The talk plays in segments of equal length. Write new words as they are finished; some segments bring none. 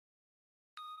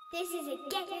This is a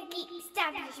Ghetto Geek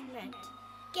establishment.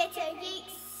 Ghetto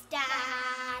Geeks, stand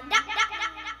up.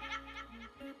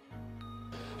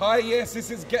 Hi, yes,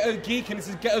 this is Ghetto Geek and this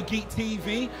is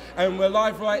GhettogeekTV, and we're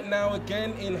live right now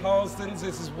again in Harlesden.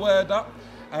 This is Word Up,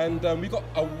 and we've got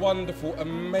a wonderful,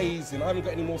 amazing, I haven't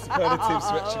got any more superlatives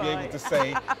to actually be able to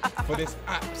say for this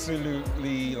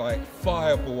absolutely like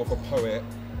fireball of a poet.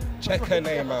 Check her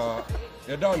name out.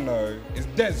 You don't know, it's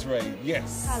Desree,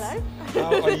 yes. Hello.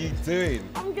 How are you doing?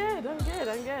 I'm good.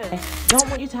 I don't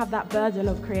want you to have that burden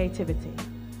of creativity.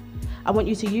 I want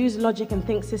you to use logic and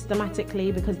think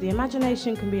systematically, because the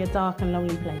imagination can be a dark and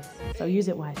lonely place, so use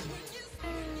it wisely.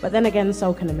 But then again,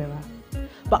 so can a mirror.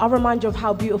 But I'll remind you of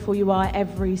how beautiful you are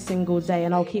every single day,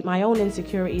 and I'll keep my own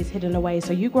insecurities hidden away,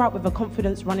 so you grow up with a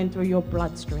confidence running through your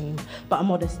bloodstream, but a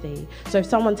modesty. So if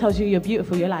someone tells you you're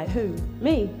beautiful, you're like, who?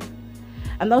 Me?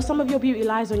 And though some of your beauty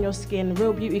lies on your skin,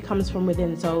 real beauty comes from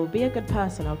within, so be a good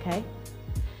person, okay?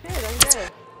 Good, I'm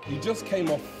good. You just came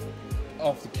off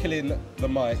after killing the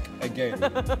mic again.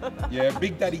 Yeah,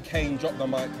 Big Daddy Kane dropped the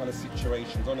mic kind of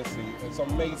situations, honestly. It's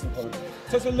an amazing poem.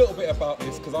 Tell us a little bit about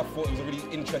this, because I thought it was a really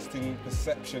interesting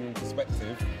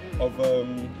perspective of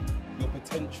your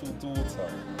potential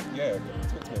daughter. Yeah,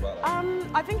 talk to me about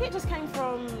that. I think it just came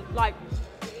from, like,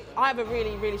 I have a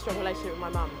really, really strong relationship with my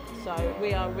mum, so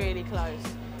we are really close.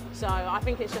 So I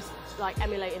think it's just like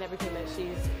emulating everything that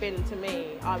she's been to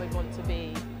me, I would want to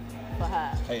be for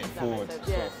her. Pay it forward.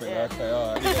 Yeah. Okay,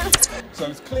 all right. Yeah. So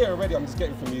it's clear already, I'm just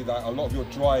getting from you that a lot of your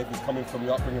drive is coming from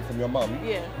your upbringing from your mum.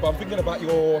 Yeah. But I'm thinking about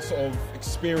your sort of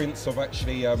experience of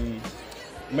actually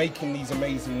making these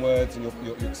amazing words and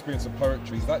your experience of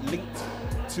poetry. Is that linked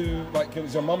to, like,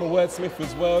 is your mum a wordsmith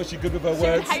as well? Is she good with her words? She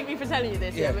would hate me for telling you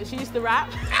this, yeah, but she used to rap.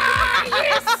 Ah,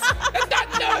 yes!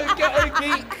 Ghetto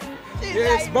Geek!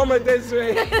 Yes, Mama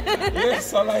Desree.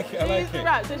 Yes, I like it, She used to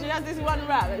rap, so she has this one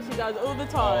rap that she does all the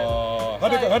time. Oh,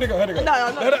 how'd it go? No,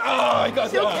 I'm not. Oh, you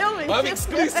got She'll kill me. I'm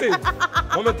exclusive.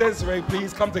 Mama Desree,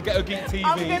 please come to GhettogeekTV.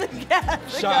 I'm gonna get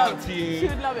Shout out to you. She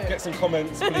would love it. Get some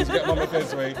comments, please get Mama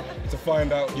Desree to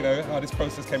find out, you know, how this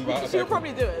process came about. She'll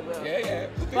probably do it. But. Yeah.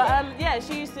 But yeah,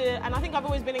 she used to, and I think I've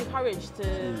always been encouraged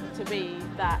to be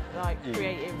that like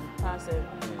creative person.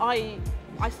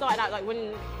 I started out like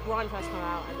when Grime first came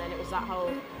out, and then it was that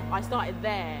whole. I started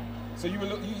there. So you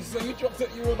dropped it.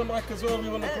 You were on the mic as well. You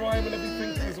were on the Grime and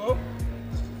everything as well.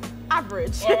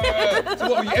 Average. So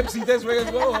what were you, MC Desree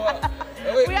as well?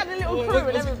 We had a little crew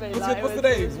and everything. What's the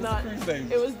names? What's the crew's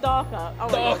names? It was Darker. Oh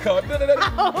Darker.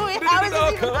 No. How is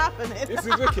this even happening? This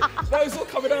is wicked. No, it's all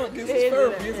coming out. This is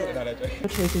therapy, isn't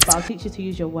it? But I'll teach you to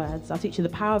use your words. I'll teach you the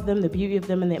power of them, the beauty of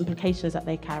them, and the implications that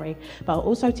they carry. But I'll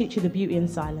also teach you the beauty in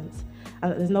silence.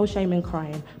 And that there's no shame in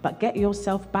crying, but get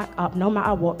yourself back up no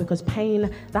matter what, because pain,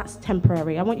 that's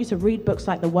temporary. I want you to read books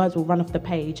like the words will run off the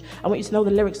page. I want you to know the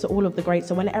lyrics to all of the greats,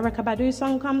 so when Erykah Badu's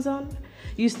song comes on,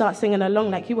 you start singing along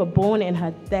like you were born in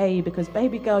her day, because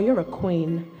baby girl, you're a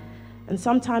queen. And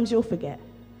sometimes you'll forget.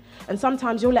 And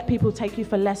sometimes you'll let people take you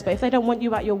for less, but if they don't want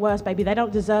you at your worst, baby, they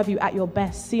don't deserve you at your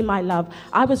best. See, my love,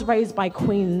 I was raised by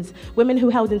queens, women who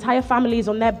held entire families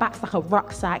on their backs like a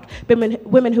rucksack,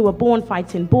 women who were born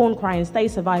fighting, born crying, stay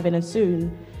surviving, and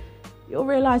soon you'll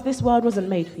realize this world wasn't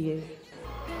made for you.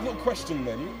 Little question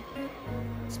then,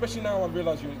 especially now I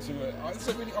realise you're into it.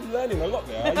 I'm learning a lot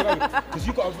there, you know, because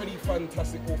you've got a really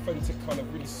fantastic, authentic kind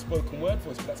of really spoken word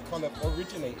voice, but that's kind of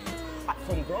originated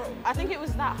from Grime. I think it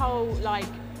was that whole, like,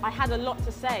 I had a lot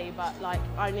to say, but like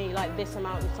only like this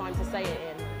amount of time to say it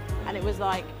in, and it was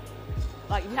like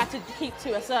you had to keep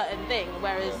to a certain thing,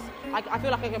 whereas I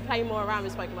feel like I can play more around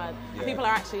with spoken word. Yeah. People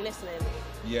are actually listening.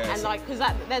 Yeah. And like, because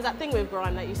there's that thing with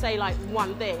Grime that you say like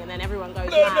one thing and then everyone goes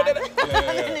mad. And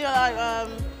then you're like,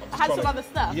 I had some other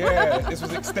stuff. Yeah, this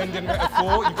was extending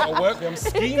metaphor. You've got to work me. I'm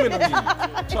scheming on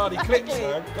you. Charlie Clips,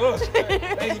 man. Gosh,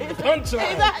 the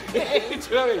punchline. Exactly. Do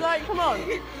you know what I mean? Like, come on.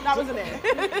 That wasn't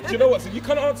it. Do you know what? So you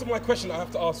can't answer my question I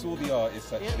have to ask all the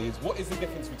artists, actually, is what is the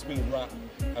difference between rap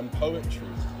and poetry?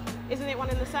 Isn't it one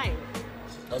and the same?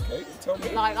 Okay, tell me.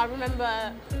 Like, I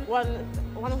remember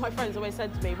one of my friends always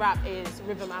said to me, rap is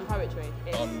rhythm and poetry.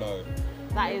 Oh, no.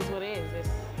 That is what it is.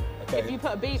 If you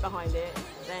put a beat behind it,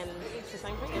 then it's the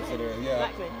same thing, isn't it? Yeah.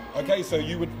 Exactly. Okay, so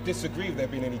you would disagree if there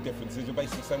being any differences. You're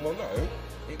basically saying, well, no,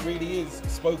 it really is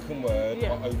spoken word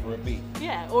but over a beat.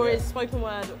 Yeah, or is spoken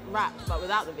word rap but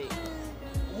without the beat.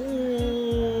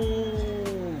 Ooh.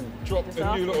 Dropped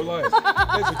a new little line.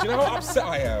 Listen, do you know how upset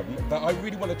I am that I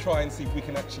really want to try and see if we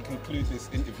can actually conclude this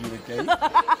interview again,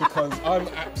 because I'm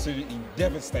absolutely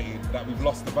devastated that we've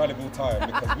lost the valuable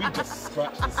time, because we just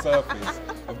scratched the surface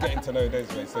of getting to know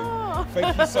Desree. So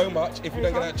thank you so much. If you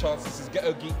don't get that chance, this is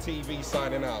GhettogeekTV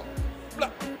signing out.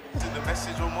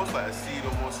 message almost, like a seed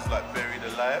almost is like buried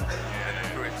alive, and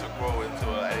then for it to grow into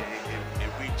it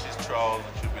reaches trials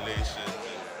and tribulations.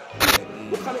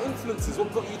 What kind of influences,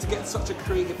 what got you to get such a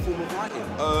creative form of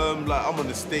writing? Like I'm an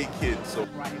estate kid, so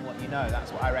writing what you know,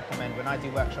 that's what I recommend. When I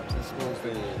do workshops in schools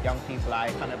with young people, I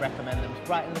kind of recommend them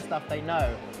writing the stuff they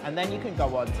know. And then you can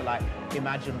go on to like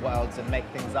imagine worlds and make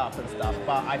things up and stuff.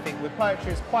 But I think with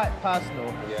poetry it's quite personal.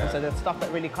 And so the stuff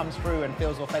that really comes through and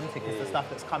feels authentic is the stuff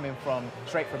that's coming from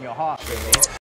straight from your heart, really.